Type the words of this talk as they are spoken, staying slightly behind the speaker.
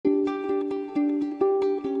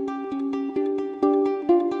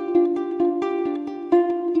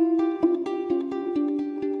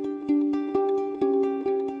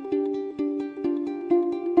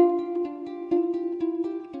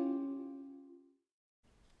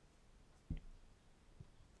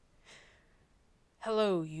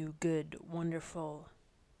Hello, you good, wonderful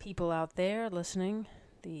people out there listening,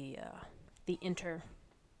 the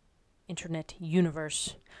internet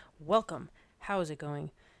universe. Welcome. How is it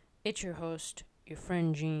going? It's your host, your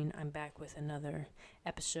friend Gene. I'm back with another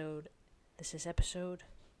episode. This is episode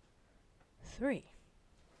 3.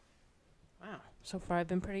 Wow. So far, I've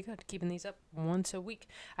been pretty good, keeping these up once a week.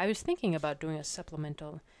 I was thinking about doing a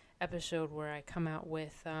supplemental episode where I come out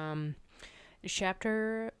with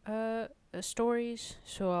chapter stories.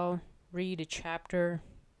 So I'll read a chapter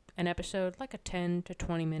an episode, like a 10 to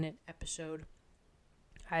 20 minute episode.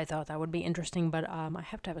 I thought that would be interesting, but I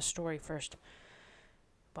have to have a story first.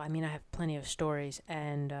 But I mean, I have plenty of stories,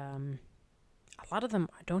 and a lot of them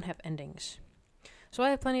don't have endings. So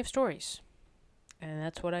I have plenty of stories, and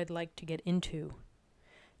that's what I'd like to get into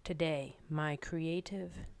today, my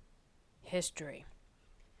creative history.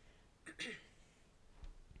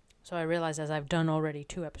 So I realize as I've done already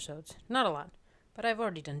 2 episodes, not a lot, but I've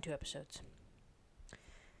already done 2 episodes.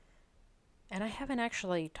 And I haven't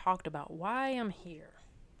actually talked about why I'm here,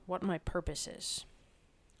 what my purpose is.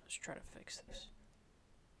 Let's try to fix this.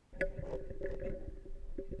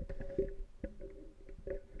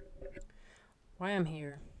 Why I'm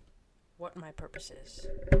here, what my purpose is.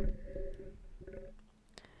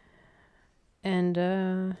 And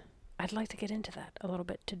I'd like to get into that a little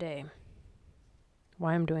bit today.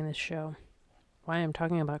 Why I'm doing this show. Why I'm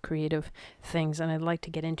talking about creative things, and I'd like to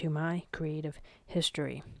get into my creative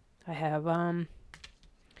history. I have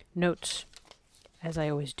notes, as I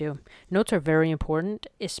always do. Notes are very important,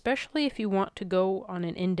 especially if you want to go on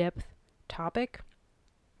an in-depth topic.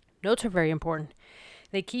 Notes are very important.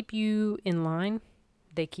 They keep you in line,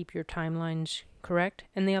 they keep your timelines correct,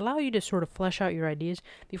 and they allow you to sort of flesh out your ideas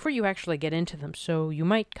before you actually get into them. So you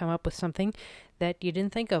might come up with something that you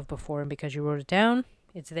didn't think of before, and because you wrote it down,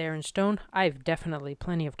 it's there in stone. I've definitely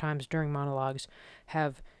plenty of times during monologues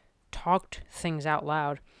have talked things out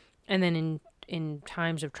loud, and then in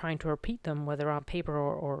times of trying to repeat them, whether on paper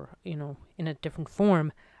or in a different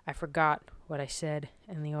form, I forgot what I said,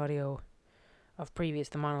 and the audio of previous,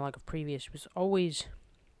 the monologue of previous, was always,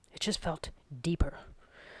 it just felt deeper,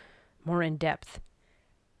 more in depth.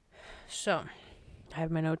 So, I have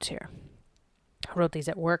my notes here. I wrote these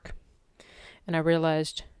at work, and I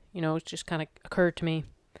realized, it just kind of occurred to me,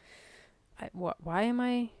 why am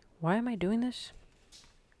I doing this?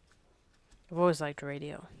 I've always liked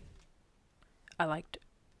radio. I liked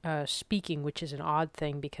speaking, which is an odd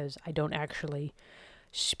thing because I don't actually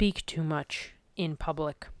speak too much in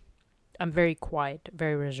public. I'm very quiet,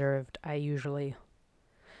 very reserved. I usually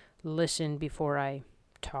listen before I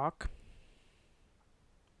talk.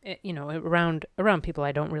 Around people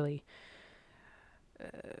I don't really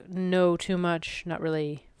know too much, not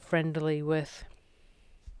really friendly with.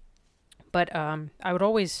 But I would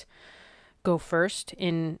always go first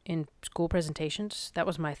in school presentations. That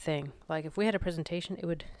was my thing. Like, if we had a presentation, it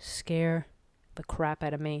would scare the crap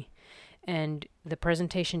out of me. And the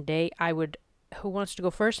presentation day, who wants to go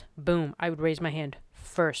first? Boom, I would raise my hand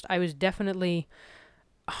first. I was definitely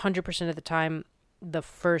 100% of the time the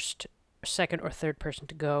first, second, or third person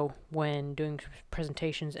to go when doing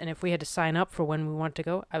presentations. And if we had to sign up for when we wanted to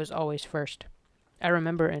go, I was always first. I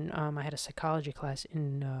remember I had a psychology class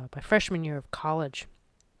in my freshman year of college.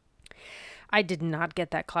 I did not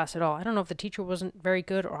get that class at all. I don't know if the teacher wasn't very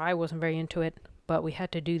good or I wasn't very into it, but we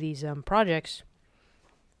had to do these projects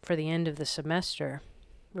for the end of the semester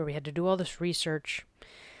where we had to do all this research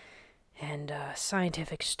and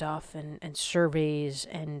scientific stuff and surveys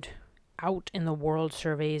and out in the world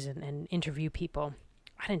surveys and interview people.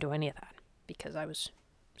 I didn't do any of that because I was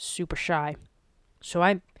super shy. So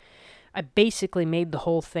I basically made the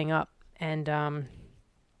whole thing up, and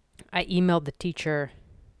I emailed the teacher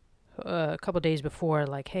a couple days before,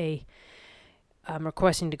 like, hey, I'm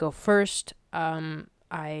requesting to go first. I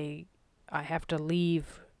have to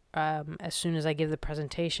leave as soon as I give the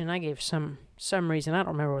presentation. I gave some reason. I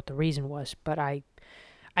don't remember what the reason was, but I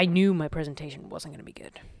knew my presentation wasn't going to be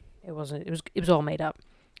good. It wasn't. It was all made up.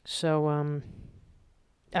 So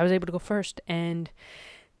I was able to go first, and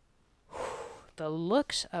the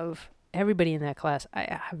looks of everybody in that class,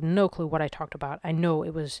 I have no clue what I talked about. I know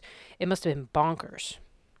it must have been bonkers.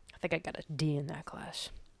 I think I got a D in that class.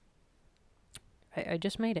 I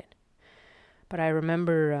just made it. But I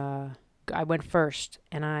remember I went first,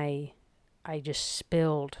 and I just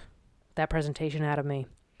spilled that presentation out of me.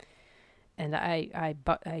 And I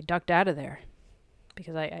ducked out of there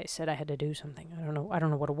because I said I had to do something. I don't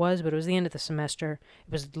know what it was, but it was the end of the semester.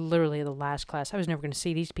 It was literally the last class. I was never going to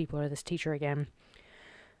see these people or this teacher again.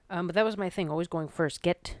 But that was my thing, always going first.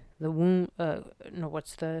 Get the wound,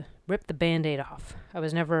 rip the Band-Aid off. I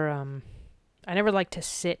was never I never liked to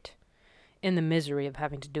sit in the misery of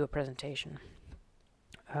having to do a presentation.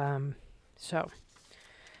 So,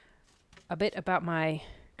 a bit about my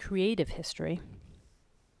creative history.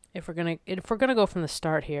 If we're gonna go from the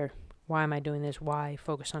start here, why am I doing this? Why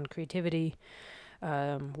focus on creativity?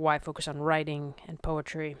 Why focus on writing and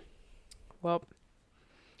poetry? Well,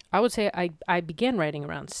 I would say I began writing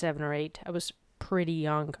around 7 or 8. I was pretty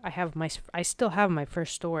young. I still have my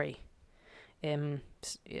first story.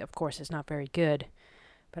 Of course, it's not very good,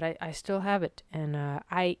 but I still have it, and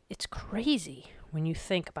it's crazy when you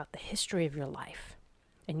think about the history of your life,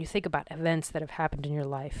 and you think about events that have happened in your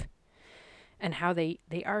life, and how they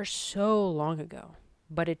are so long ago,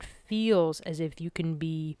 but it feels as if you can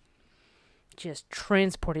be just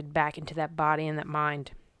transported back into that body and that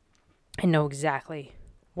mind, and know exactly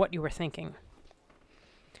what you were thinking.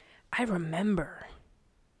 I remember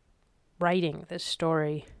writing this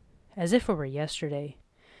story as if it were yesterday.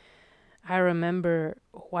 I remember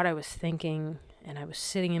what I was thinking, and I was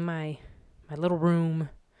sitting in my little room,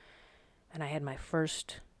 and I had my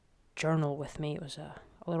first journal with me. It was a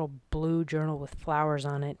little blue journal with flowers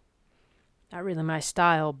on it. Not really my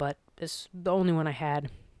style, but it's the only one I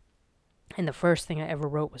had. And the first thing I ever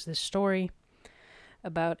wrote was this story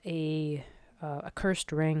about a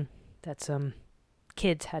cursed ring that some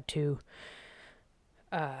kids had to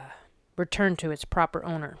return to its proper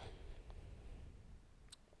owner.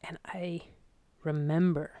 And I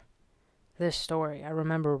remember this story. I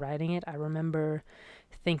remember writing it. I remember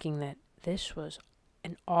thinking that this was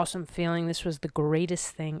an awesome feeling. This was the greatest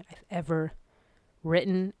thing I've ever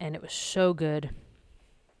written, and it was so good.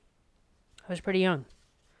 I was pretty young.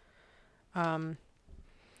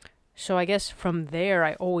 So I guess from there,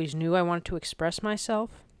 I always knew I wanted to express myself.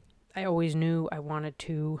 I always knew I wanted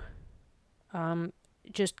to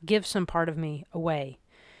just give some part of me away,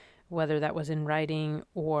 whether that was in writing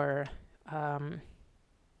or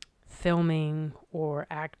filming or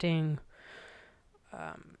acting.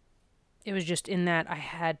 It was just in that I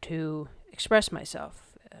had to express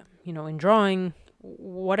myself. In drawing,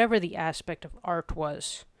 whatever the aspect of art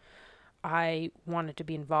was, I wanted to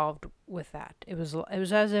be involved with that. It was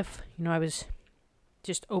as if, I was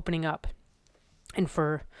just opening up. And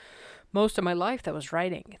for most of my life, that was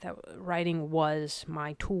writing. Writing was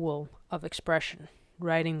my tool of expression.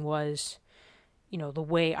 Writing was, the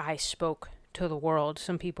way I spoke to the world.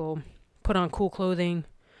 Some people put on cool clothing.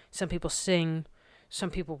 Some people sing.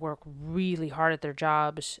 Some people work really hard at their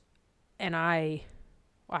jobs. And I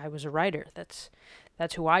was a writer. That's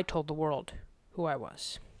who I told the world who I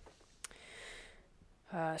was.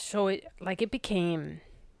 So it became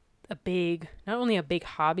not only a big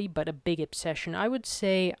hobby, but a big obsession. I would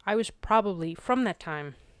say I was probably, from that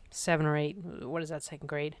time, 7 or 8, what is that, second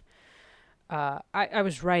grade? I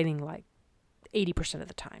was writing like 80% of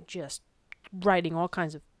the time, just writing all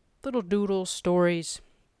kinds of little doodles, stories.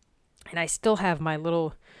 And I still have my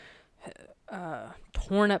little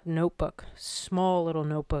torn up notebook, small little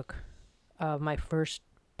notebook of my first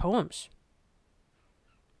poems,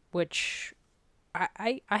 which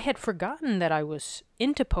I had forgotten that I was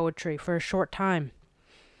into poetry for a short time.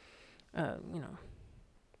 When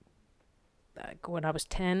I was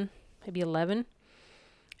 10, maybe 11.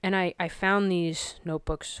 And I found these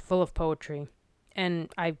notebooks full of poetry.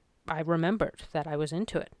 And I remembered that I was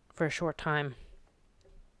into it for a short time.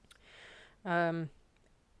 And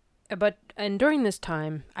during this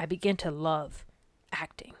time, I began to love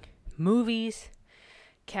acting. Movies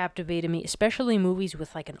captivated me, especially movies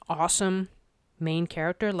with like an awesome main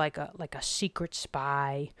character, like a secret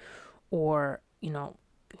spy, or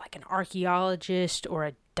like an archaeologist, or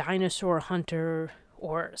a dinosaur hunter,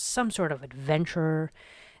 or some sort of adventurer.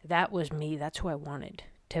 That was me. That's who I wanted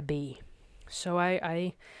to be. So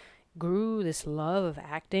I grew this love of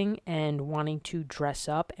acting and wanting to dress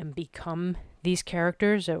up and become these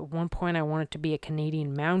characters. At one point, I wanted to be a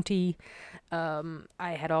Canadian Mountie.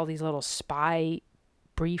 I had all these little spy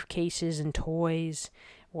briefcases and toys,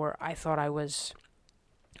 or I thought I was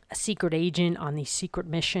a secret agent on these secret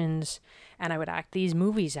missions, and I would act these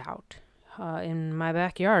movies out in my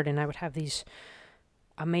backyard, and I would have these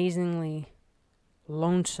amazingly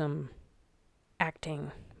lonesome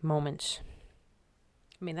acting moments.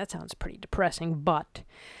 I mean, that sounds pretty depressing, but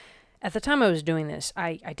at the time I was doing this,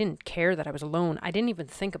 I didn't care that I was alone. I didn't even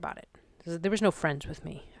think about it. There was no friends with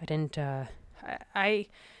me. I didn't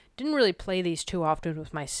really play these too often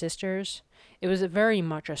with my sisters. It was very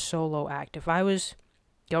much a solo act. If I was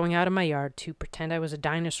going out in my yard to pretend I was a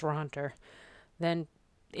dinosaur hunter, then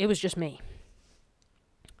it was just me.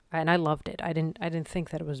 And I loved it. I didn't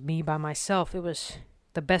think that it was me by myself. It was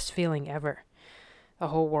the best feeling ever. The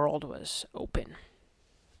whole world was open.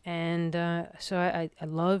 And so I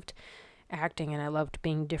loved acting, and I loved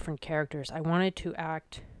being different characters. I wanted to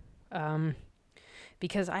act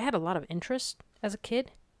because I had a lot of interest as a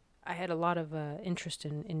kid. I had a lot of interest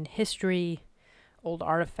in history, old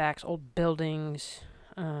artifacts, old buildings,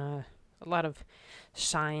 a lot of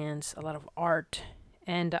science, a lot of art,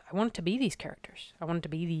 and I wanted to be these characters. I wanted to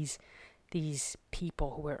be these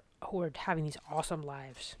people who were having these awesome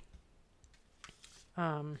lives.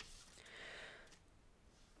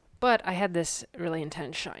 But I had this really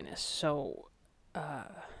intense shyness, so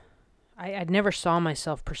I never saw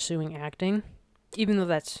myself pursuing acting, even though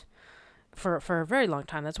that's for a very long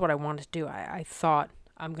time. That's what I wanted to do. I thought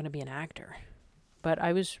I'm gonna be an actor, but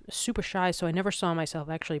I was super shy, so I never saw myself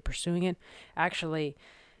actually pursuing it, actually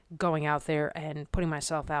going out there and putting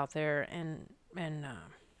myself out there and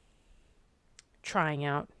trying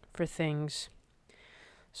out for things.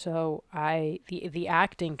 So the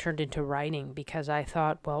acting turned into writing because I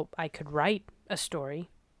thought, well, I could write a story,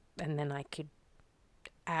 and then I could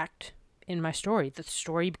act in my story. The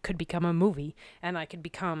story could become a movie, and I could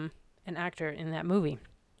become an actor in that movie.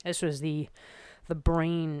 This was the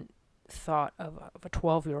brain thought of a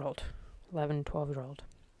 12-year-old, 11, 12-year-old.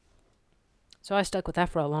 So I stuck with that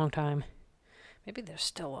for a long time. Maybe there's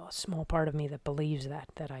still a small part of me that believes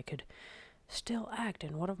that I could still act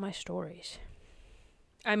in one of my stories.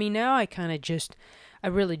 I mean, now I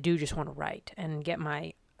really do just want to write and get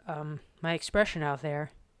my expression out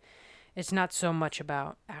there. It's not so much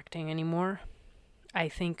about acting anymore. I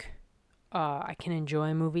think I can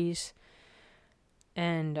enjoy movies,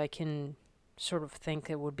 and I can sort of think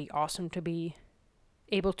it would be awesome to be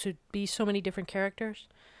able to be so many different characters,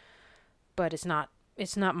 but it's not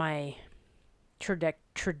my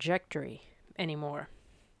trajectory anymore.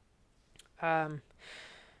 And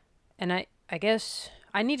I guess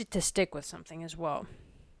I needed to stick with something as well,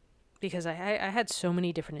 because I had so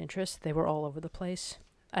many different interests. They were all over the place.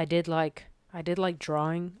 I did like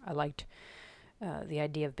drawing. I liked the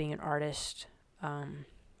idea of being an artist.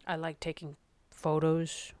 I liked taking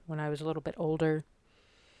photos when I was a little bit older.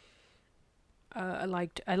 I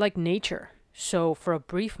liked nature. So for a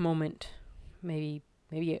brief moment, maybe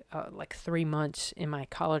like 3 months in my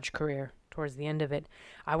college career, towards the end of it,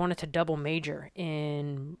 I wanted to double major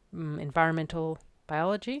in environmental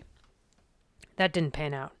biology. That didn't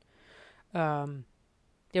pan out.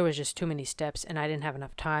 There was just too many steps, and I didn't have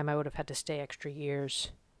enough time. I would have had to stay extra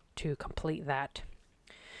years to complete that.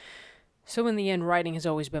 So in the end, writing has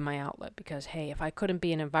always been my outlet, because, hey, if I couldn't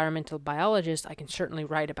be an environmental biologist, I can certainly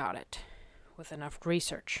write about it with enough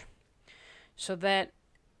research. So that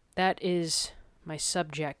is my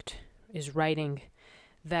subject, is writing.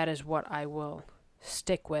 That is what I will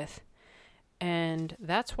stick with. And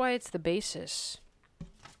that's why it's the basis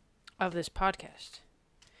of this podcast,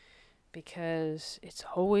 because it's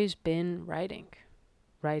always been writing.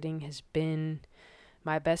 Writing has been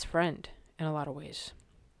my best friend in a lot of ways.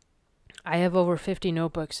 I have over 50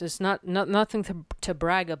 notebooks. It's nothing to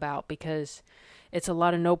brag about, because it's a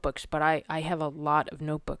lot of notebooks, but I have a lot of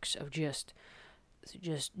notebooks of just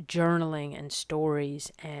journaling and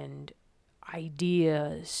stories and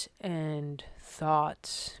ideas and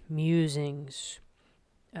thoughts, musings,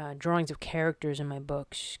 drawings of characters in my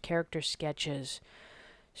books, character sketches,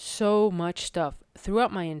 so much stuff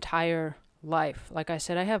throughout my entire life. Like I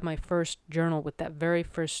said, I have my first journal with that very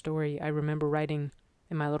first story I remember writing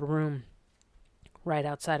in my little room, right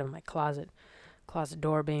outside of my closet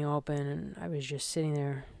door being open, and I was just sitting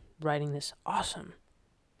there writing this awesome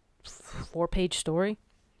 4-page story.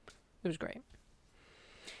 It was great.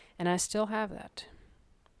 And I still have that.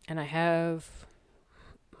 And I have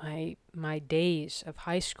my days of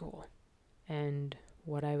high school and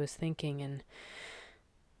what I was thinking, and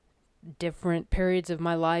different periods of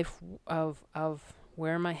my life of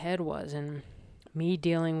where my head was, and me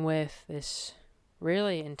dealing with this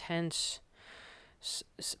really intense,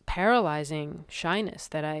 paralyzing shyness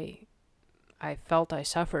that I felt I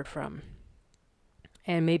suffered from,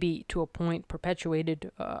 and maybe to a point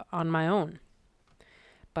perpetuated on my own.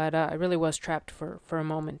 But I really was trapped for a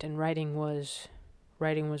moment, and writing was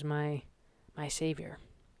my savior.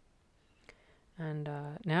 And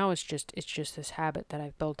now it's just this habit that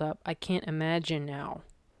I've built up. I can't imagine now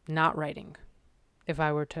not writing. If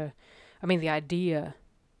I were to, the idea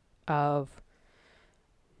of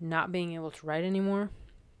not being able to write anymore,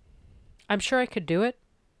 I'm sure I could do it.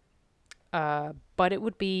 But it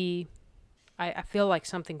would be, I feel like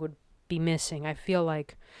something would be missing. I feel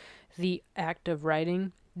like the act of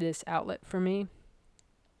writing, this outlet for me,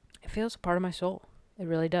 it feels a part of my soul. It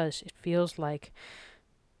really does. It feels like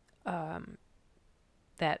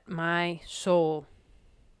that my soul,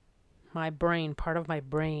 my brain, part of my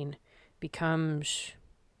brain, becomes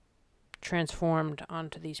transformed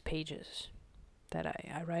onto these pages that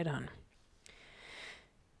I write on.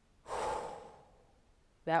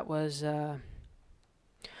 That was, wow,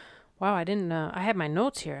 I didn't, I had my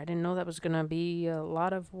notes here. I didn't know that was going to be a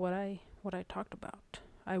lot of what I talked about.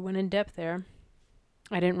 I went in depth there.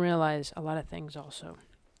 I didn't realize a lot of things also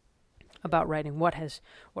about writing, what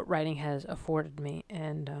writing has afforded me.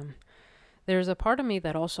 And there's a part of me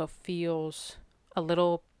that also feels a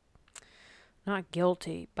little, not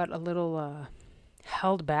guilty, but a little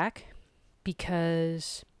held back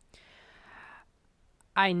because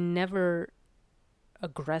I never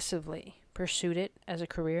aggressively pursued it as a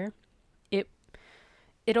career.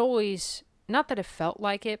 It always, not that it felt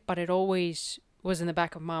like it, but it always was in the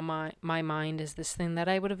back of my mind as this thing that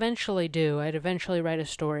I would eventually do. I'd eventually write a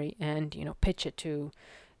story and, pitch it to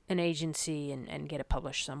an agency and get it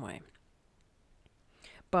published some way.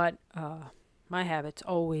 But my habits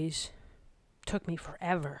always took me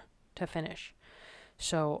forever to finish.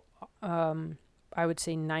 So I would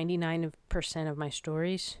say 99% of my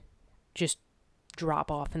stories just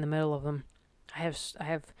drop off in the middle of them. I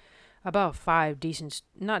have about 5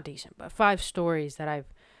 stories that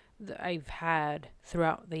I've had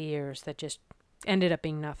throughout the years that just ended up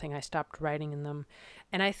being nothing. I stopped writing in them.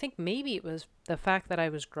 And I think maybe it was the fact that I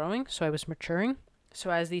was growing, so I was maturing. So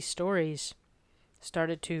as these stories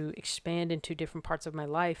started to expand into different parts of my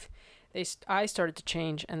life, I started to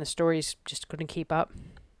change, and the stories just couldn't keep up.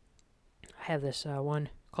 I have this one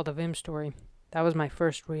called the Vim story. That was my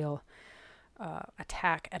first real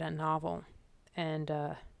attack at a novel. And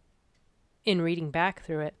in reading back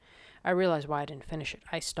through it, I realized why I didn't finish it.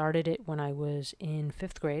 I started it when I was in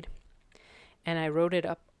 5th grade, and I wrote it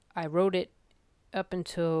up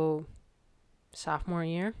until sophomore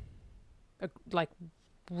year, like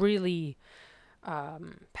really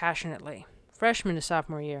passionately. Freshman to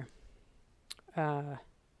sophomore year. And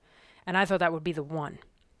I thought that would be the one.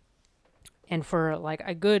 And for like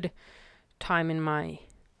a good time in my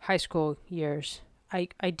high school years, I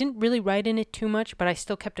didn't really write in it too much, but I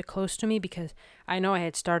still kept it close to me because I know I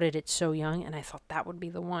had started it so young, and I thought that would be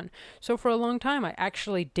the one. So for a long time, I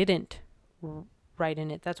actually didn't write in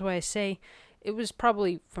it. That's why I say it was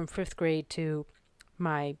probably from 5th grade to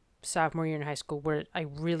my sophomore year in high school where I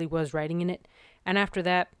really was writing in it. And after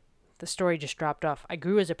that, the story just dropped off. I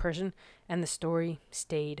grew as a person, and the story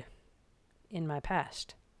stayed in my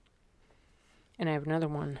past. And I have another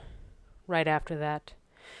one right after that.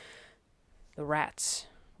 The Rats,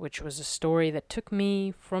 which was a story that took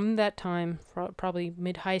me from that time, probably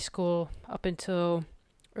mid-high school, up until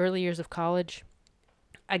early years of college.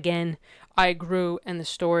 Again, I grew and the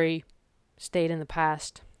story stayed in the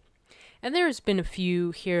past. And there's been a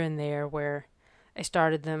few here and there where I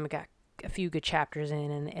started them, got a few good chapters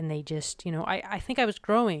in, and they just, I think I was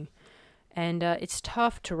growing. And it's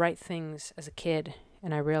tough to write things as a kid,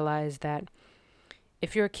 and I realized that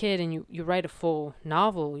if you're a kid and you write a full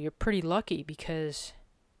novel, you're pretty lucky because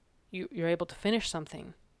you're able to finish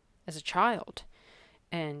something as a child,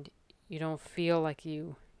 and you don't feel like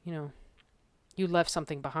you left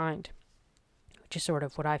something behind, which is sort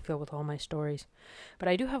of what I feel with all my stories. But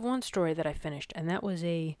I do have one story that I finished, and that was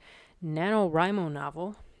a NaNoWriMo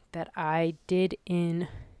novel that I did in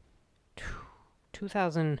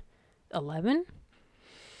 2011.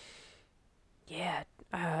 Yeah,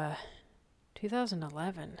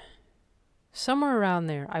 2011. Somewhere around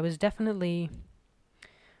there. I was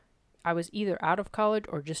either out of college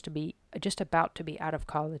or just about to be out of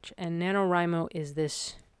college. And NaNoWriMo is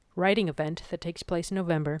this writing event that takes place in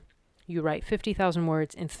November. You write 50,000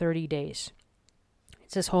 words in 30 days.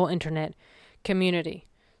 It's this whole internet community.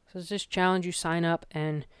 So it's this challenge. You sign up,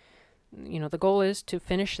 and the goal is to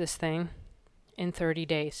finish this thing in 30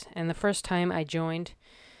 days. And the first time I joined,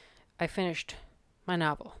 I finished my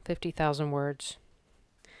novel, 50,000 words.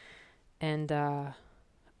 And I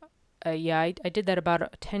did that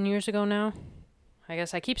about 10 years ago now. I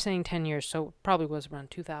guess I keep saying 10 years, so it probably was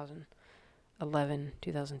around 2011,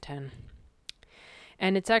 2010.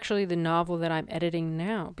 And it's actually the novel that I'm editing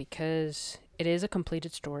now because it is a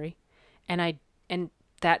completed story, and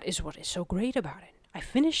that is what is so great about it. I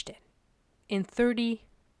finished it in 30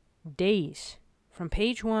 days from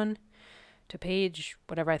page 1 to page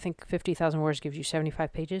whatever. I think 50,000 words gives you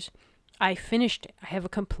 75 pages. I finished it. I have a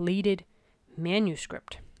completed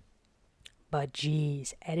manuscript. But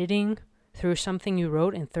geez, editing through something you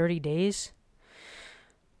wrote in 30 days,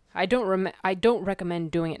 I don't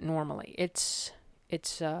recommend doing it normally. It's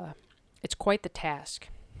quite the task.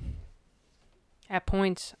 At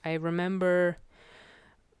points, I remember,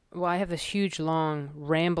 I have this huge long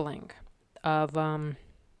rambling of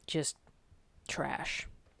just trash.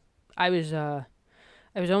 I was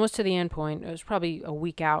almost to the end point. It was probably a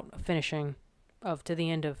week out of finishing to the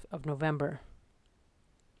end of November.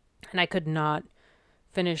 And I could not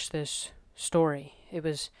finish this story. It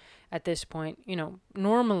was at this point,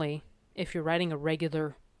 normally if you're writing a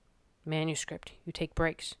regular manuscript, you take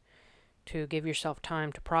breaks to give yourself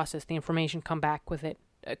time to process the information, come back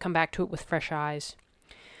to it with fresh eyes.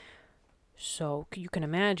 So you can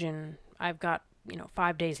imagine I've got,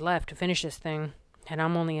 5 days left to finish this thing, and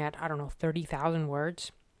I'm only at, 30,000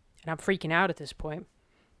 words, and I'm freaking out at this point.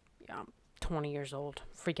 Yeah, I'm 20 years old,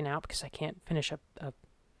 freaking out because I can't finish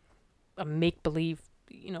a make-believe,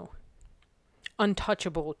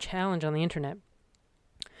 untouchable challenge on the internet.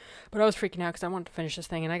 But I was freaking out because I wanted to finish this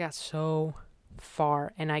thing, and I got so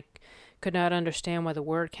far, and I could not understand why the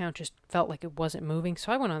word count just felt like it wasn't moving.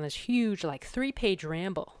 So I went on this huge, 3-page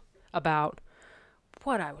ramble about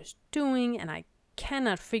what I was doing, and I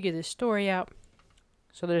cannot figure this story out.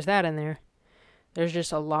 So there's that in there. There's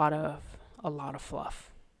just a lot of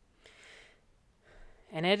fluff.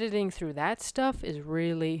 And editing through that stuff is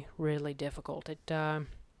really, really difficult. It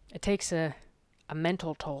takes a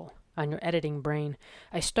mental toll on your editing brain.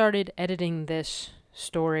 I started editing this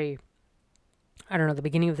story, the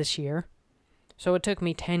beginning of this year. So it took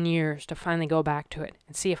me 10 years to finally go back to it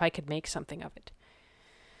and see if I could make something of it.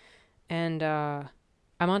 And I'm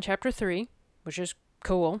on chapter 3, which is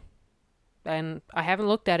cool. And I haven't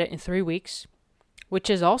looked at it in 3 weeks, which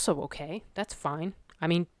is also okay. That's fine. I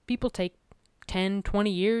mean, people take 10, 20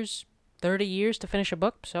 years, 30 years to finish a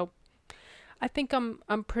book, so I think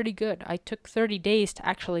I'm pretty good. I took 30 days to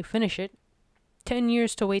actually finish it, 10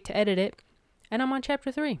 years to wait to edit it, and I'm on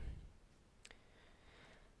chapter 3.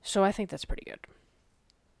 So I think that's pretty good.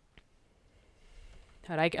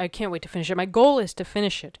 And I can't wait to finish it. My goal is to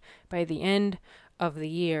finish it by the end of the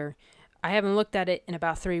year. I haven't looked at it in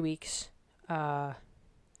about 3 weeks, but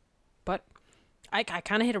I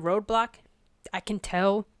kind of hit a roadblock. I can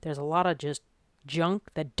tell there's a lot of just junk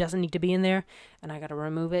that doesn't need to be in there, and I got to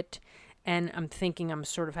remove it. And I'm thinking, I'm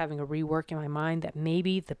sort of having a rework in my mind that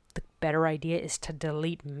maybe the better idea is to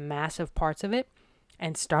delete massive parts of it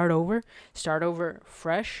and start over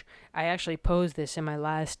fresh. I actually posed this in my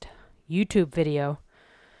last YouTube video.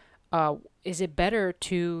 Is it better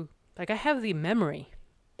to, I have the memory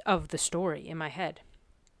of the story in my head.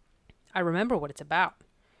 I remember what it's about.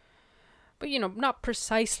 But, not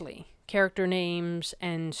precisely. Character names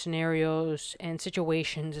and scenarios and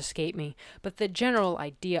situations escape me, but the general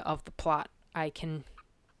idea of the plot I can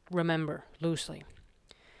remember loosely.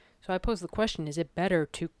 So I pose the question, is it better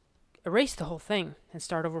to erase the whole thing and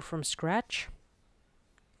start over from scratch?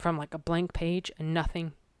 From a blank page and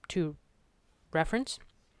nothing to reference?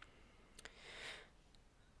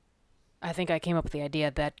 I think I came up with the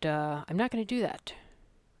idea that I'm not going to do that.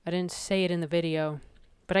 I didn't say it in the video,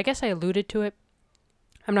 but I guess I alluded to it.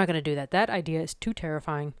 I'm not going to do that. That idea is too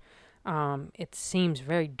terrifying. It seems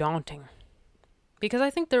very daunting. Because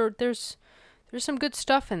I think there's some good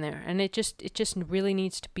stuff in there, and it just really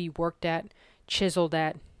needs to be worked at, chiseled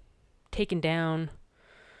at, taken down.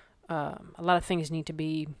 A lot of things need to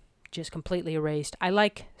be just completely erased. I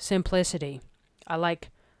like simplicity. I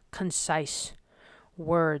like concise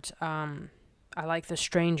words. I like The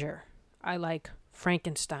Stranger. I like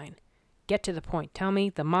Frankenstein. Get to the point. Tell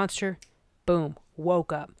me the monster, boom,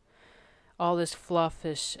 woke up. All this fluff,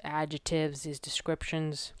 this adjectives, these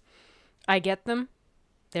descriptions, I get them.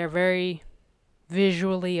 They're very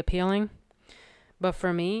visually appealing. But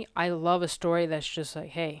for me, I love a story that's just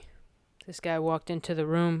hey, this guy walked into the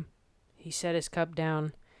room, he set his cup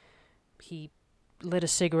down, he lit a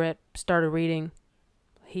cigarette, started reading,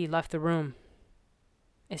 he left the room.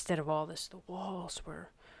 Instead of all this, the walls were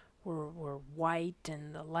white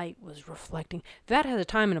and the light was reflecting. That has a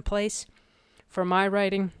time and a place. For my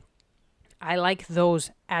writing, I like those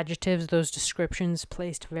adjectives, those descriptions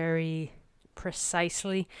placed very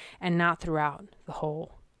precisely and not throughout the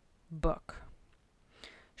whole book.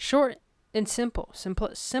 Short and simple.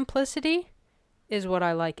 Simplicity is what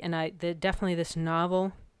I like, and definitely this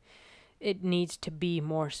novel, it needs to be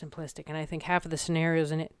more simplistic, and I think half of the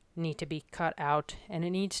scenarios in it need to be cut out, and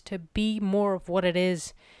it needs to be more of what it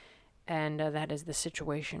is, and that is the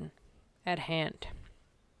situation at hand.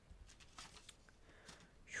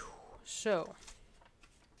 So,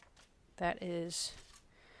 that is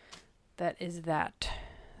that.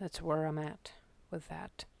 That's where I'm at with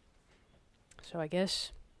that. So I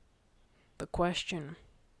guess the question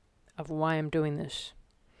of why I'm doing this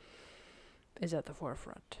is at the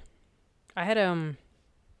forefront. I had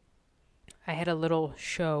a little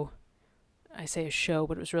show. I say a show,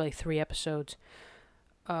 but it was really 3 episodes.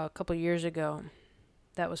 A couple years ago,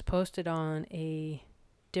 that was posted on a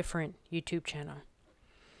different YouTube channel.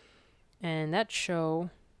 And that show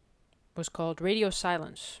was called Radio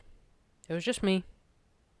Silence. It was just me.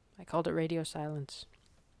 I called it Radio Silence.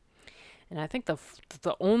 And I think the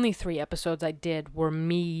only 3 episodes I did were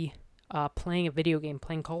me playing a video game,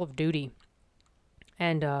 playing Call of Duty.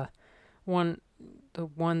 And the one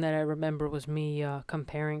that I remember was me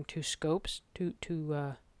comparing two scopes,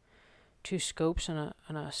 two scopes on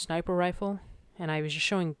a sniper rifle, and I was just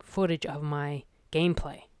showing footage of my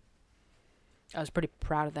gameplay. I was pretty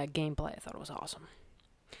proud of that gameplay. I thought it was awesome.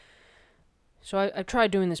 So I've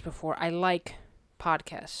tried doing this before. I like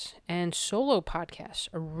podcasts, and solo podcasts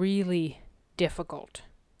are really difficult.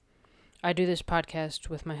 I do this podcast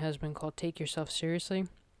with my husband called Take Yourself Seriously,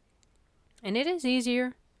 and it is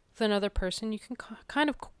easier with another person. You can kind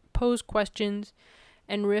of pose questions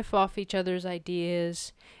and riff off each other's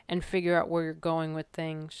ideas and figure out where you're going with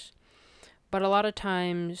things. But a lot of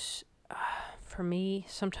times, for me,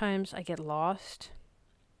 sometimes I get lost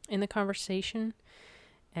in the conversation,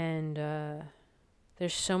 and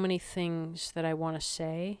there's so many things that I want to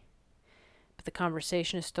say, but the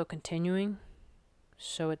conversation is still continuing,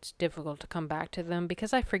 so it's difficult to come back to them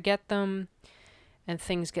because I forget them, and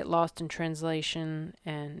things get lost in translation,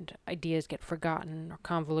 and ideas get forgotten or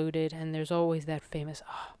convoluted, and there's always that famous,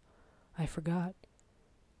 I forgot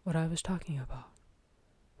what I was talking about.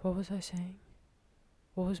 What was I saying?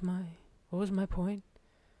 What was my point?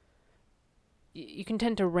 You can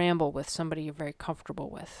tend to ramble with somebody you're very comfortable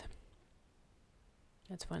with.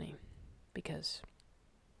 That's funny, because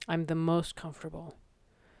I'm the most comfortable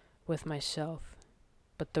with myself,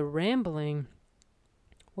 but the rambling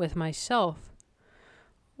with myself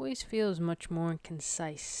always feels much more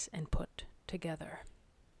concise and put together.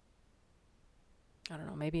 I don't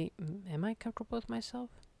know, maybe, am I comfortable with myself?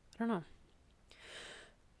 I don't know.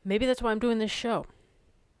 Maybe that's why I'm doing this show.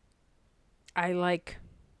 I like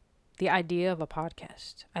the idea of a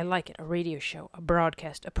podcast. I like it, a radio show, a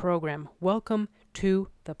broadcast, a program. Welcome to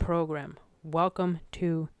the program. Welcome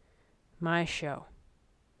to my show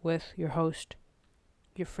with your host,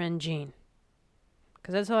 your friend Gene.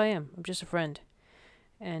 Because that's how I am. I'm just a friend.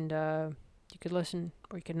 And you could listen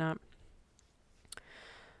or you could not.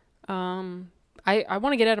 I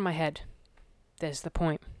want to get out of my head. That's the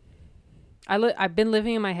point. I've been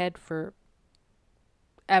living in my head for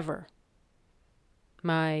ever.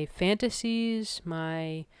 My fantasies,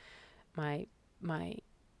 my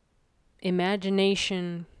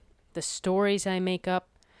imagination, the stories I make up,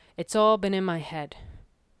 it's all been in my head.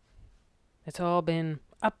 It's all been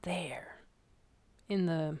up there in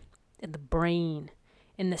the brain,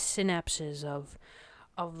 in the synapses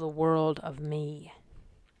of the world of me.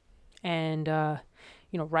 And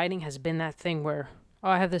writing has been that thing where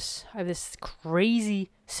I have this crazy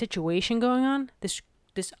situation going on, this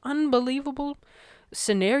unbelievable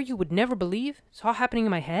scenario you would never believe. It's all happening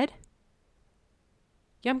in my head.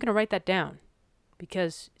 Yeah, I'm going to write that down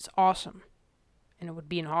because it's awesome and it would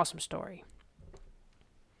be an awesome story.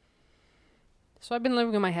 So I've been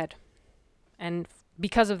living in my head, and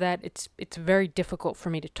because of that, it's very difficult for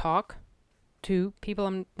me to talk to people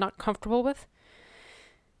I'm not comfortable with.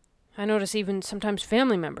 I notice even sometimes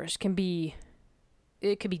family members it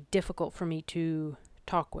can be difficult for me to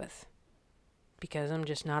talk with because I'm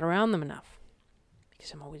just not around them enough.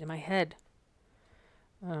 Because I'm always in my head.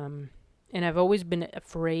 And I've always been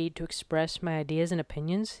afraid to express my ideas and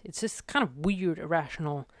opinions. It's this kind of weird,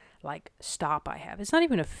 irrational, stop I have. It's not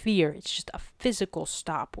even a fear. It's just a physical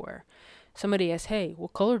stop where somebody asks, hey,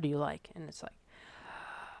 what color do you like? And it's like,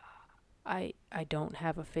 I don't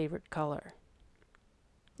have a favorite color.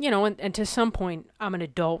 And to some point, I'm an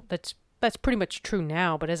adult. That's pretty much true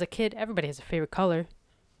now. But as a kid, everybody has a favorite color.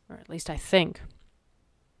 Or at least I think.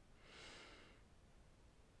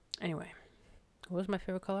 Anyway, what was my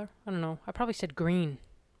favorite color? I don't know. I probably said green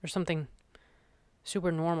or something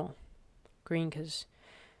super normal. Green because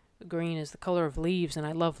green is the color of leaves, and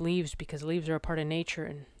I love leaves because leaves are a part of nature,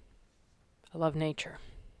 and I love nature.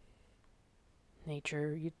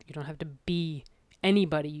 Nature, you don't have to be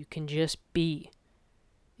anybody. You can just be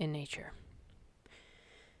in nature.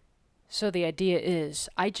 So the idea is,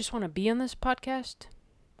 I just want to be on this podcast,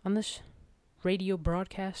 on this radio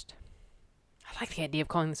broadcast. I like the idea of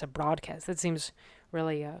calling this a broadcast. That seems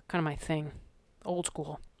really kind of my thing, old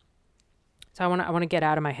school. So I want to get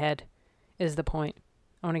out of my head. Is the point?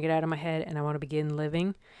 I want to get out of my head and I want to begin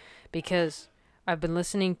living, because I've been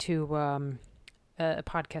listening to a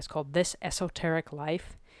podcast called This Esoteric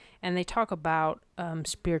Life, and they talk about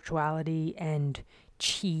spirituality and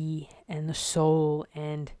chi and the soul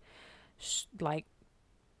and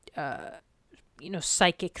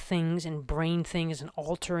psychic things and brain things and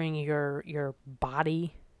altering your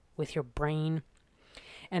body with your brain.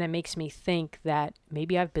 And it makes me think that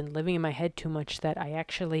maybe I've been living in my head too much, that I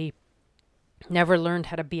actually never learned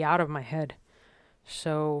how to be out of my head.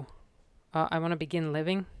 So I want to begin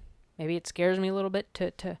living. Maybe it scares me a little bit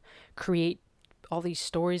to create all these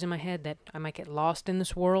stories in my head that I might get lost in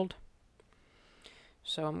this world.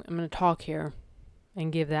 So I'm going to talk here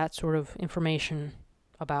and give that sort of information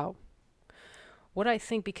about what I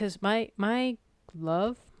think, because my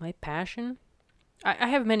love, my passion, I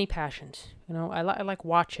have many passions. I like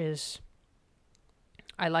watches.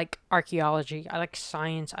 I like archaeology. I like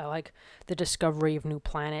science. I like the discovery of new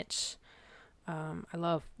planets. I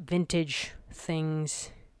love vintage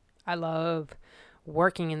things. I love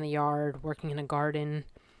working in the yard, working in a garden.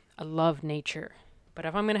 I love nature. But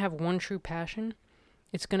if I'm going to have one true passion,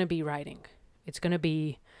 it's going to be writing. It's going to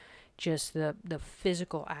be just the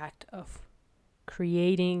physical act of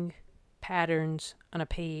creating patterns on a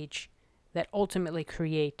page that ultimately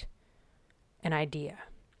create an idea.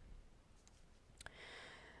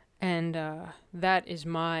 And that is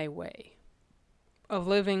my way of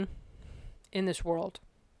living in this world.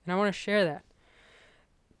 And I want to share that.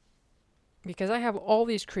 Because I have all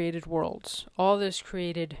these created worlds, all these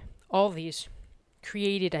created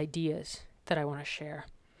ideas that I want to share.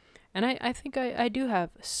 And I think I do have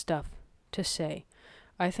stuff to say.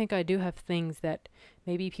 I think I do have things that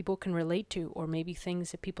maybe people can relate to, or maybe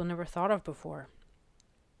things that people never thought of before.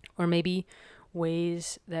 Or maybe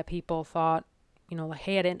ways that people thought, like,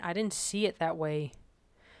 hey, I didn't see it that way.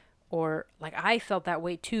 Or like, I felt that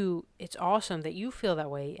way too. It's awesome that you feel that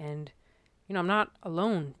way. And, I'm not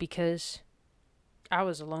alone, because I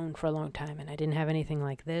was alone for a long time and I didn't have anything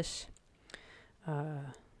like this.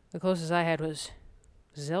 The closest I had was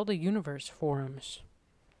Zelda Universe forums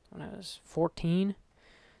when I was 14.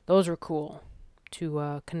 Those were cool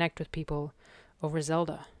to connect with people over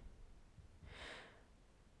Zelda.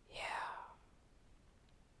 Yeah.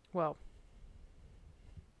 Well,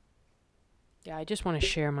 yeah, I just want to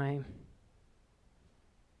share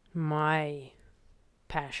my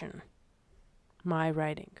passion, my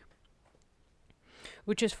writing.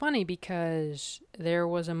 Which is funny, because there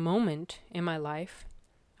was a moment in my life,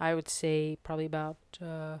 I would say probably about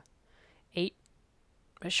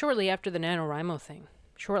shortly after the NaNoWriMo thing,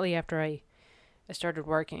 shortly after I started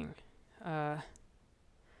working at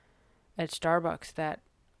Starbucks, that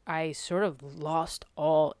I sort of lost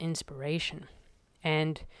all inspiration.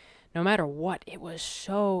 And no matter what, it was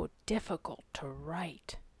so difficult to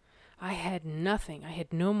write. I had nothing. I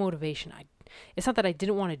had no motivation. It's not that I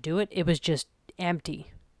didn't want to do it. It was just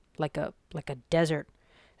empty, like a desert.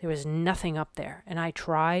 There was nothing up there. And I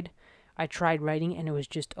tried writing, and it was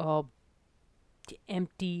just all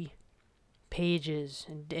empty pages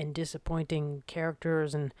and disappointing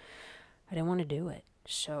characters, and I didn't want to do it.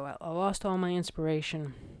 So I lost all my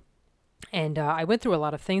inspiration. And I went through a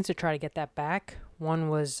lot of things to try to get that back. One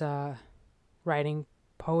was writing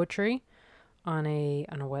poetry on a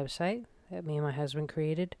website that me and my husband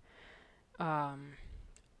created. And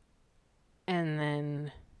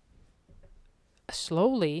then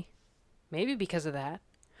slowly, maybe because of that,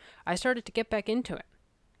 I started to get back into it.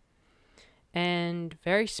 And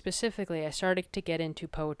very specifically, I started to get into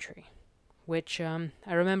poetry, which I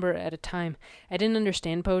remember at a time, I didn't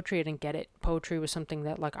understand poetry. I didn't get it. Poetry was something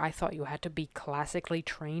that, like, I thought you had to be classically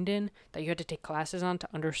trained in, that you had to take classes on to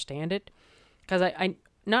understand it. Because I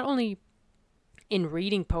not only in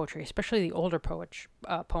reading poetry, especially the older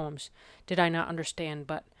poems, did I not understand,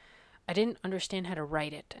 but I didn't understand how to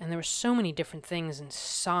write it. And there were so many different things, and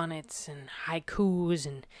sonnets and haikus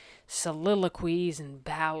and soliloquies and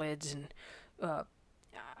ballads and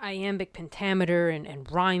iambic pentameter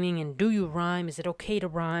and rhyming, and do you rhyme, is it okay to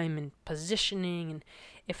rhyme, and positioning, and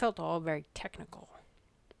it felt all very technical.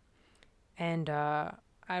 And I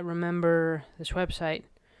remember this website,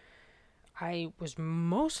 I was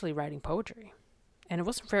mostly writing poetry, and it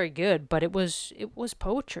wasn't very good, but it was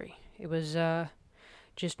poetry. It was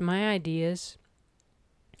just my ideas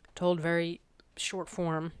told very short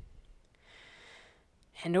form.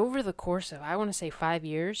 And over the course of, I want to say 5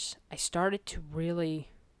 years, I started to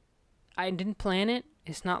really, I didn't plan it.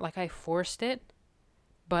 It's not like I forced it,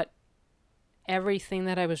 but everything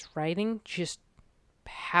that I was writing just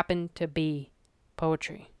happened to be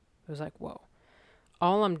poetry. It was like, whoa.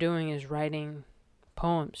 All I'm doing is writing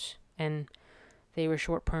poems, and they were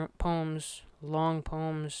short poems, long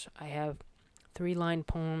poems. I have 3-line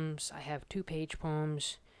poems. I have 2-page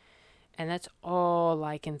poems. And that's all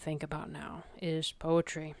I can think about now is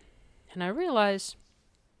poetry. And I realize,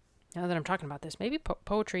 now that I'm talking about this, maybe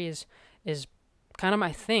poetry is kind of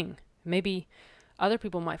my thing. Maybe other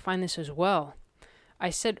people might find this as well. I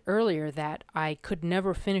said earlier that I could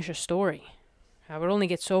never finish a story. I would only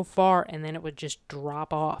get so far and then it would just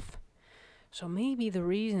drop off. So maybe the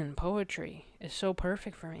reason poetry is so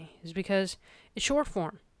perfect for me is because it's short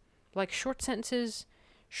form. Like short sentences,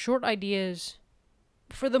 short ideas.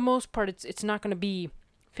 For the most part, it's not going to be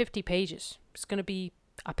 50 pages. It's going to be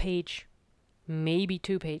a page, maybe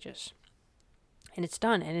 2 pages. And it's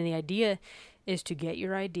done. And the idea is to get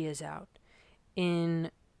your ideas out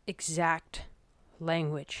in exact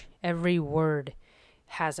language. Every word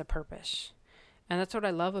has a purpose. And that's what I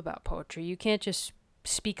love about poetry. You can't just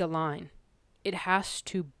speak a line. It has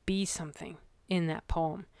to be something in that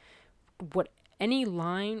poem. What any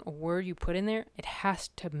line or word you put in there, it has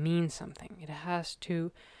to mean something. It has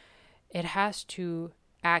to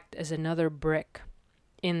act as another brick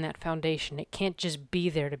in that foundation. It can't just be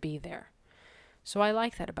there to be there. So I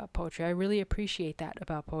like that about poetry. I really appreciate that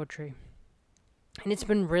about poetry. And it's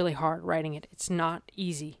been really hard writing it. It's not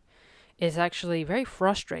easy. It's actually very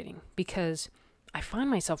frustrating because I find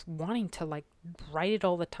myself wanting to write it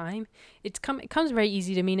all the time. It comes very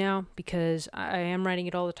easy to me now because I am writing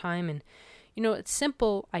it all the time, and it's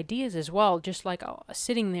simple ideas as well, just like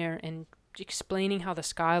sitting there and explaining how the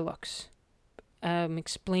sky looks,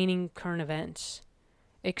 explaining current events,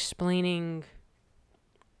 explaining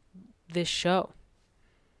this show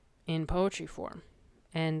in poetry form.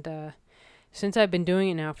 And since I've been doing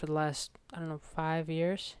it now for the last 5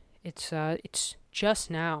 years, it's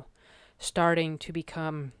just now starting to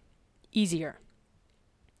become easier.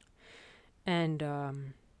 And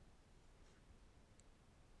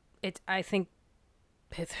I think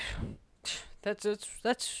that's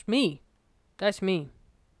me. That's me.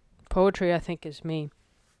 Poetry, I think, is me.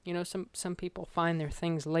 Some people find their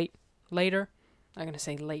things later. I'm gonna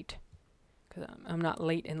say late, because I'm not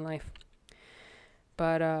late in life.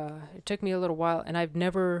 But it took me a little while, and I've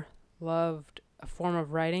never loved a form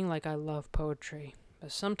of writing like I love poetry.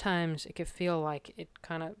 But sometimes it can feel like it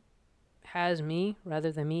kind of has me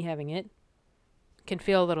rather than me having it. It can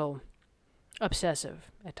feel a little obsessive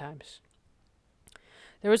at times.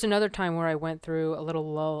 There was another time where I went through a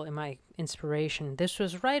little lull in my inspiration. This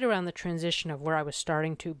was right around the transition of where I was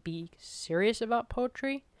starting to be serious about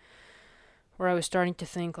poetry, where I was starting to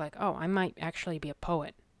think I might actually be a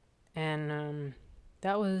poet. And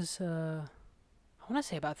that was, I want to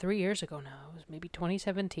say about 3 years ago now. It was maybe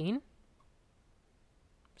 2017.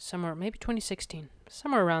 Maybe 2016.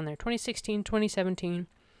 Somewhere around there. 2016, 2017.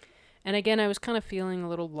 And again, I was kind of feeling a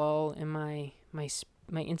little lull in my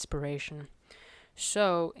inspiration.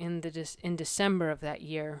 So in December of that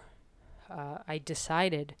year, I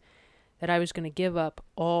decided that I was going to give up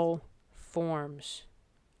all forms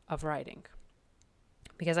of writing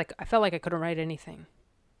because I felt like I couldn't write anything.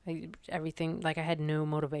 I had no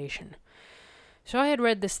motivation. So I had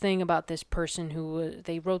read this thing about this person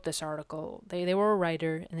they wrote this article. They were a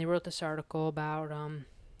writer, and they wrote this article about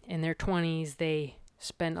in their 20s they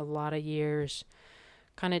spent a lot of years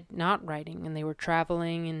kind of not writing, and they were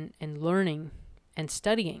traveling and learning and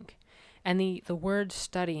studying. And the word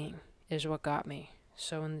studying is what got me.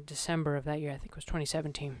 So in December of that year, I think it was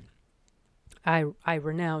 2017, I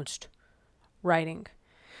renounced writing,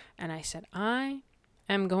 and I said, I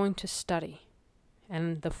am going to study.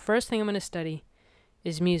 And the first thing I'm going to study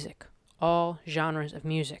is music, all genres of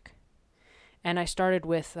music. And I started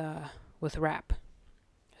with rap.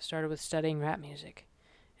 I started with studying rap music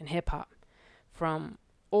and hip hop, from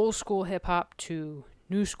old school hip hop to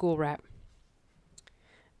new school rap.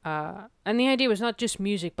 And the idea was not just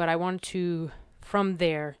music, but I wanted to, from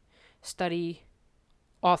there, study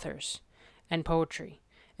authors and poetry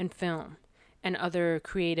and film and other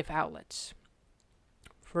creative outlets.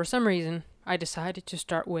 For some reason, I decided to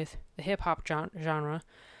start with the hip-hop genre.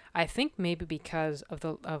 I think maybe because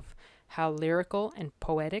of how lyrical and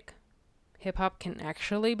poetic hip-hop can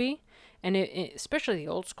actually be. And especially the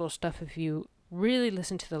old school stuff, if you really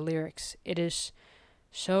listen to the lyrics, it is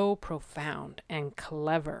so profound and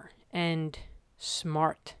clever and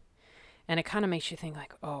smart. And it kind of makes you think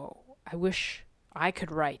I wish I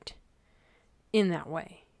could write in that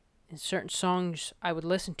way. And certain songs I would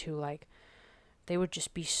listen to, they would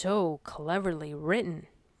just be so cleverly written.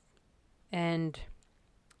 And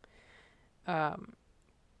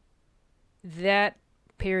that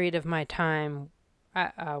period of my time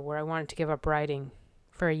where I wanted to give up writing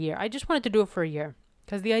for a year, I just wanted to do it for a year.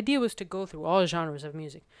 Because the idea was to go through all genres of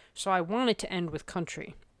music. So I wanted to end with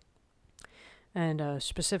country. And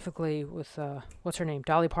specifically with, what's her name?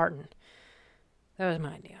 Dolly Parton. That was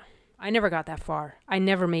my idea. I never got that far. I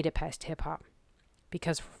never made it past hip-hop.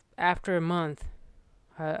 Because after a month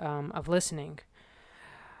of listening,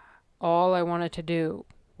 all I wanted to do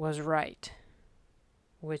was write,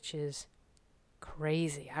 which is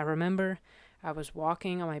crazy. I remember I was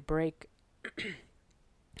walking on my break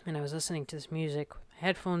and I was listening to this music with my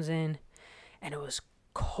headphones in, and it was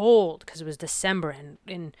cold because it was December,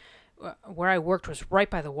 and where I worked was right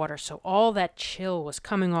by the water, so all that chill was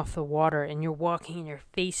coming off the water, and you're walking and your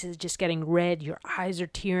face is just getting red, your eyes are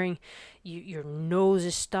tearing, your nose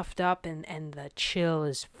is stuffed up, and the chill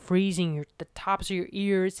is freezing the tops of your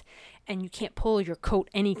ears, and you can't pull your coat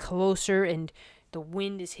any closer, and the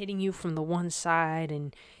wind is hitting you from the one side,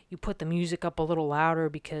 and you put the music up a little louder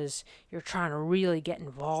because you're trying to really get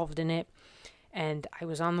involved in it. And I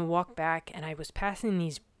was on the walk back, and I was passing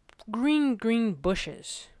these green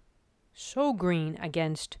bushes, so green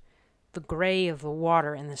against the gray of the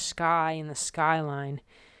water and the sky and the skyline,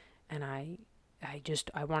 and I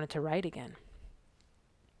wanted to write again.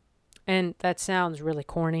 And that sounds really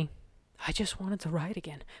corny. I just wanted to write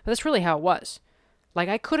again. But that's really how it was. Like,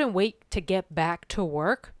 I couldn't wait to get back to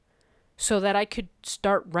work so that I could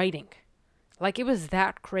start writing. Like, it was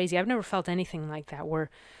that crazy. I've never felt anything like that, where,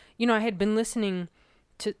 I had been listening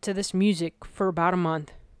to this music for about a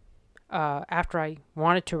month after I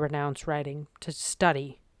wanted to renounce writing to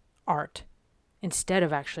study art instead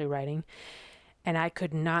of actually writing. And I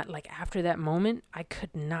could not, after that moment, I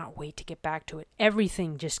could not wait to get back to it.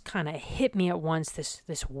 Everything just kind of hit me at once,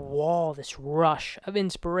 this wall, this rush of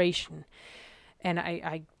inspiration. And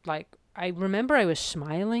I remember I was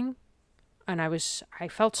smiling, and I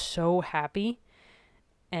felt so happy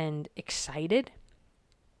and excited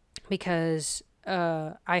because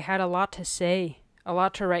I had a lot to say, a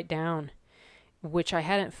lot to write down, which I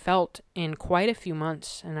hadn't felt in quite a few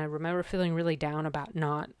months. And I remember feeling really down about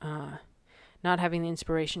not having the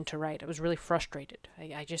inspiration to write. I was really frustrated.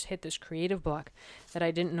 I just hit this creative block that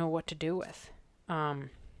I didn't know what to do with.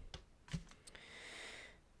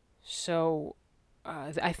 So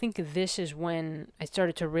I think this is when I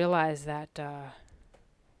started to realize that, I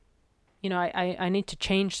need to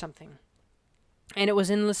change something. And it was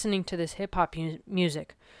in listening to this hip-hop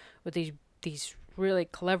music with these really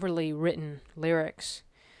cleverly written lyrics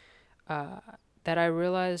that I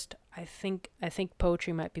realized I think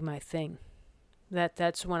poetry might be my thing.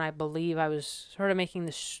 That's when I believe I was sort of making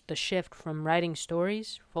the shift from writing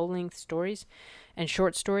stories, full-length stories, and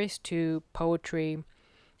short stories to poetry,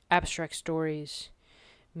 abstract stories,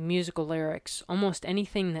 musical lyrics, almost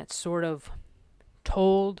anything that sort of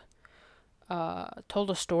told a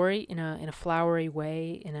story in a flowery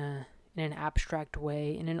way, in an abstract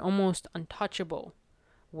way, in an almost untouchable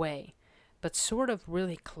way, but sort of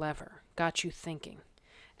really clever, got you thinking.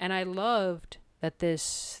 And I loved that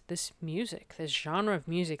this music, this genre of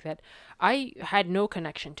music that I had no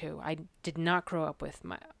connection to, I did not grow up with.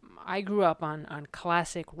 I grew up on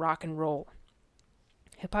classic rock and roll.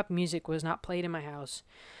 Hip-hop music was not played in my house.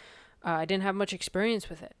 I didn't have much experience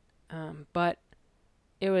with it, but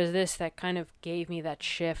it was this that kind of gave me that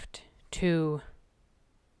shift to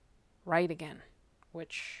write again,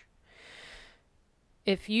 which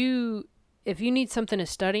if you need something to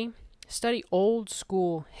study old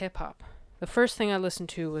school hip-hop. The first thing I listened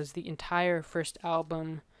to was the entire first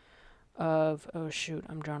album of,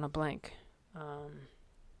 I'm drawing a blank,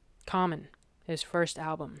 Common, his first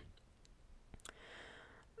album.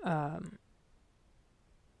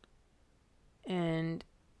 And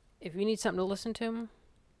if you need something to listen to,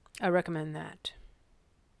 I recommend that,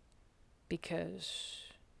 because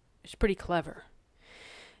it's pretty clever,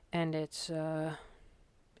 and it's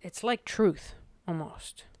like truth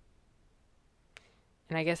almost.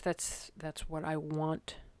 And I guess that's what I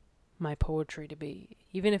want my poetry to be,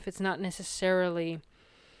 even if it's not necessarily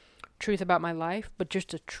truth about my life, but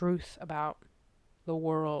just a truth about the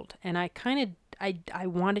world. And I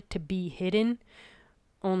want it to be hidden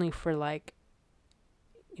only for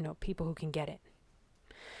people who can get it.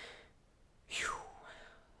 Whew.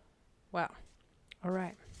 Wow. All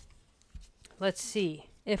right. Let's see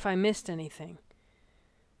if I missed anything.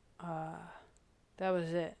 That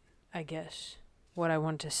was it, I guess. What I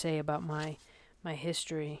wanted to say about my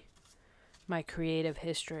history, my creative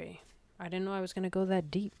history. I didn't know I was going to go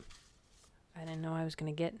that deep. I didn't know I was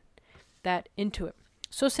going to get that into it.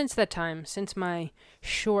 So since that time, since my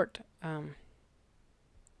short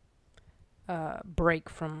break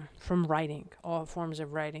from writing, all forms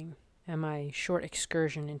of writing, and my short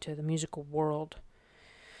excursion into the musical world,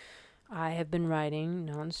 I have been writing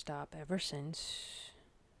nonstop ever since.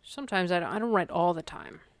 Sometimes I don't write all the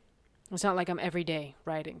time. It's not like I'm every day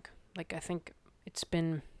writing. I think it's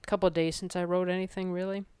been a couple of days since I wrote anything,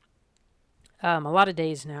 really. A lot of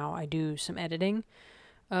days now I do some editing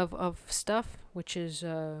of stuff, which is,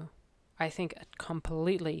 I think, a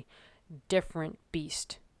completely different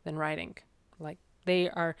beast than writing. Like, they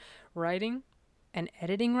are writing and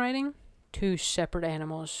editing writing, two separate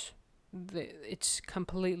animals. It's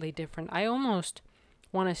completely different. I almost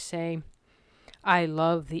want to say I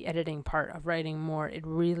love the editing part of writing more.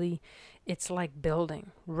 It's like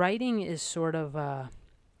building. Writing is sort of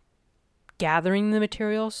gathering the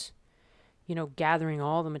materials, gathering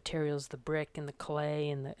all the materials, the brick and the clay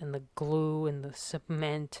and the glue and the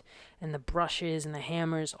cement and the brushes and the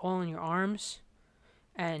hammers all in your arms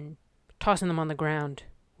and tossing them on the ground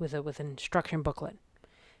with an instruction booklet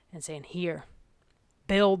and saying, here,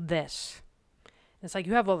 build this. And it's like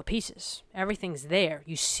you have all the pieces. Everything's there.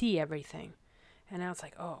 You see everything. And now it's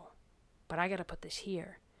like, oh, but I got to put this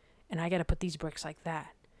here. And I got to put these bricks like that.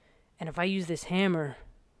 And if I use this hammer,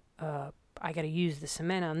 I got to use the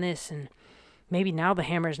cement on this. And maybe now the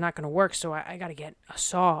hammer is not going to work, so I got to get a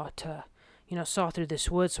saw to, saw through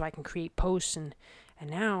this wood so I can create posts. And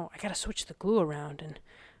now I got to switch the glue around. And,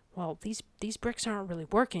 well, these bricks aren't really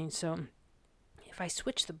working. So if I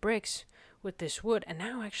switch the bricks with this wood, and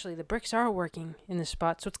now actually the bricks are working in this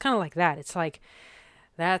spot. So it's kind of like that. It's like,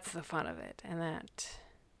 that's the fun of it. And that,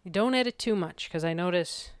 you don't edit too much, because I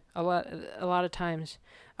notice a lot of times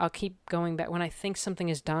I'll keep going back. When I think something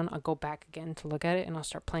is done, I'll go back again to look at it, and I'll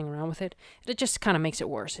start playing around with it. It just kind of makes it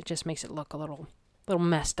worse. It just makes it look a little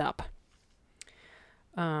messed up.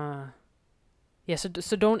 So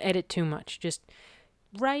don't edit too much. Just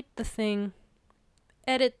write the thing,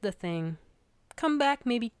 edit the thing, come back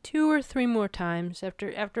maybe 2 or 3 more times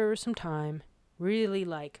after some time. Really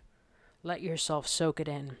let yourself soak it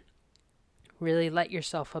in. Really let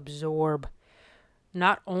yourself absorb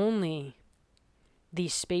not only the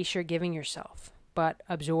space you're giving yourself, but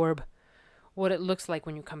absorb what it looks like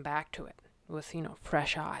when you come back to it with,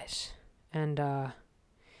 fresh eyes. And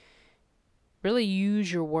really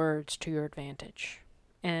use your words to your advantage.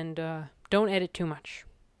 And don't edit too much,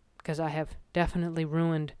 because I have definitely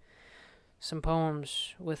ruined some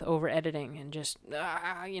poems with over editing and just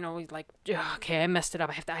okay, I messed it up.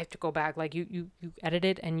 I have to go back. Like you edit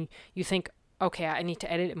it and you think, okay, I need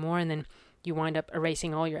to edit it more, and then you wind up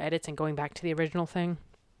erasing all your edits and going back to the original thing.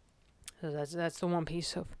 So that's the one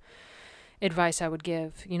piece of advice I would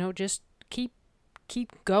give. Just keep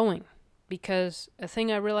going, because a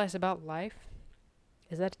thing I realized about life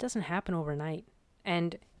is that it doesn't happen overnight.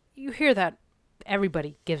 And you hear that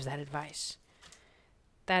everybody gives that advice.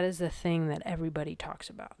 That is the thing that everybody talks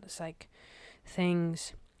about. It's like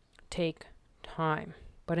things take time.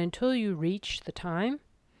 But until you reach the time,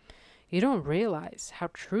 you don't realize how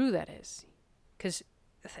true that is. Because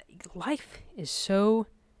life is so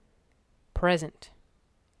present.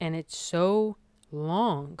 And it's so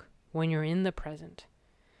long when you're in the present.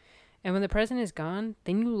 And when the present is gone,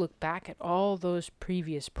 then you look back at all those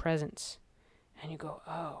previous presents. And you go,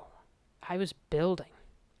 oh, I was building.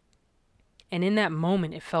 And in that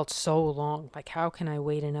moment, it felt so long. Like, how can I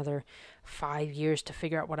wait another 5 years to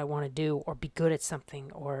figure out what I want to do, or be good at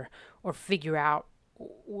something, or figure out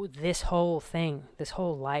this whole thing, this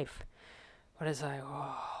whole life? But it's like,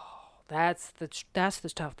 oh, that's the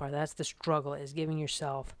tough part. That's the struggle, is giving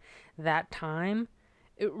yourself that time,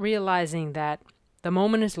 realizing that the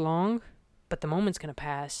moment is long, but the moment's going to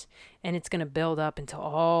pass, and it's going to build up into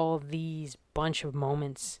all these bunch of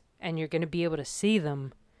moments, and you're going to be able to see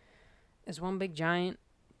them as one big giant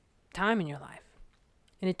time in your life.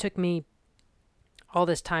 And it took me all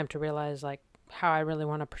this time to realize like how I really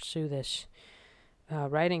want to pursue this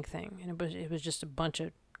writing thing. And it was just a bunch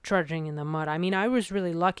of trudging in the mud. I mean, I was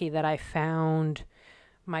really lucky that I found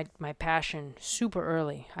my passion super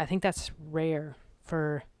early. I think that's rare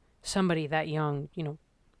for somebody that young,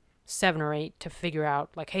 7 or 8, to figure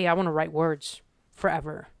out like, hey, I want to write words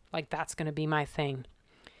forever. Like, that's going to be my thing.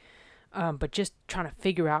 But just trying to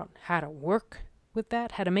figure out how to work with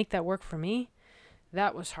that, how to make that work for me,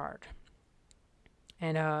 that was hard.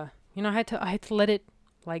 And, I had to let it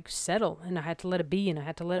like settle, and I had to let it be, and I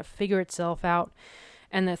had to let it figure itself out.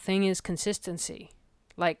 And the thing is consistency.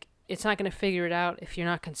 Like, it's not going to figure it out if you're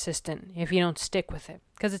not consistent, if you don't stick with it.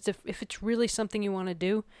 Because if it's really something you want to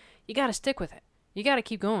do, you got to stick with it. You got to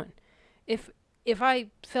keep going. If I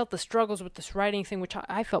felt the struggles with this writing thing, which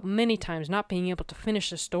I felt many times, not being able to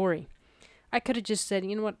finish a story, I could have just said,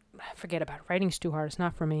 you know what, forget about it. Writing's too hard. It's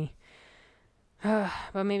not for me.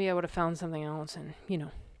 But maybe I would have found something else, and,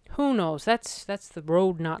 who knows? That's the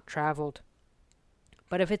road not traveled.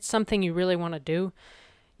 But if it's something you really want to do,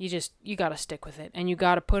 you got to stick with it, and you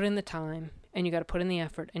got to put in the time, and you got to put in the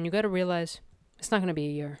effort, and you got to realize it's not going to be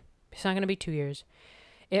a year. It's not going to be 2 years.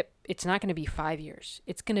 It's not going to be 5 years.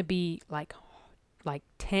 It's going to be like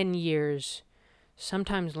 10 years,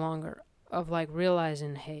 sometimes longer, of like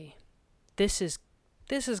realizing, hey, this is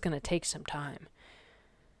going to take some time.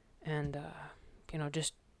 And,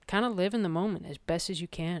 just kind of live in the moment as best as you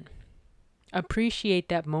can. Appreciate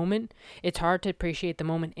that moment. It's hard to appreciate the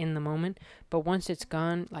moment in the moment, but once it's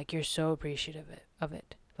gone, like, you're so appreciative of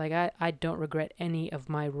it. Like, I don't regret any of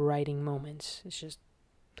my writing moments. It's just,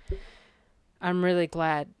 I'm really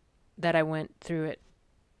glad that I went through it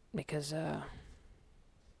because,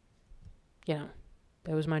 it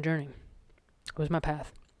was my journey. It was my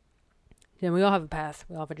path. And we all have a path.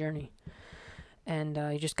 We all have a journey. And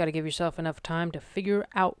you just got to give yourself enough time to figure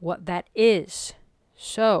out what that is.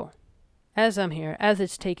 So, as I'm here, as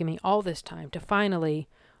it's taken me all this time to finally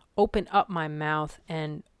open up my mouth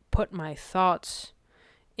and put my thoughts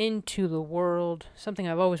into the world, something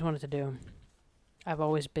I've always wanted to do. I've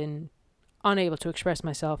always been unable to express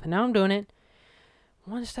myself, and now I'm doing it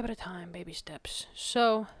one step at a time, baby steps.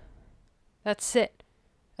 So, that's it.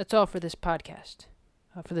 That's all for this podcast,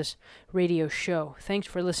 for this radio show. Thanks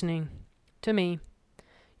for listening to me,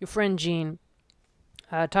 your friend Gene,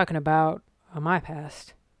 talking about my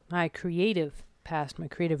past, my creative past, my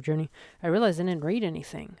creative journey. I realized I didn't read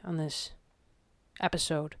anything on this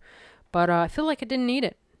episode, but I feel like I didn't need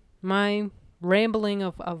it. My rambling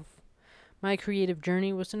of my creative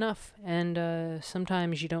journey was enough, and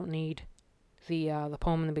sometimes you don't need the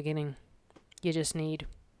poem in the beginning. You just need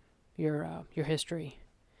your history.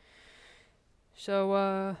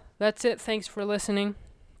 So that's it. Thanks for listening.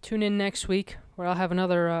 Tune in next week where I'll have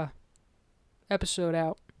another episode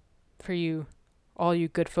out for you, all you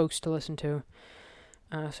good folks to listen to.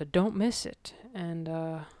 So don't miss it. And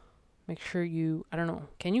make sure you, I don't know,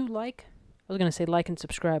 can you like? I was going to say like and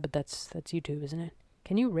subscribe, but that's YouTube, isn't it?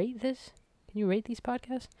 Can you rate this? Can you rate these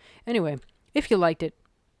podcasts? Anyway, if you liked it,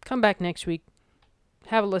 come back next week.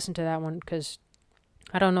 Have a listen to that one, because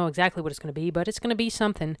I don't know exactly what it's going to be, but it's going to be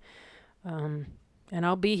something. And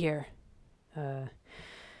I'll be here.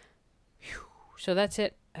 So that's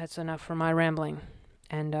it. That's enough for my rambling.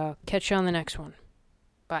 And catch you on the next one.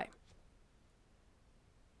 Bye.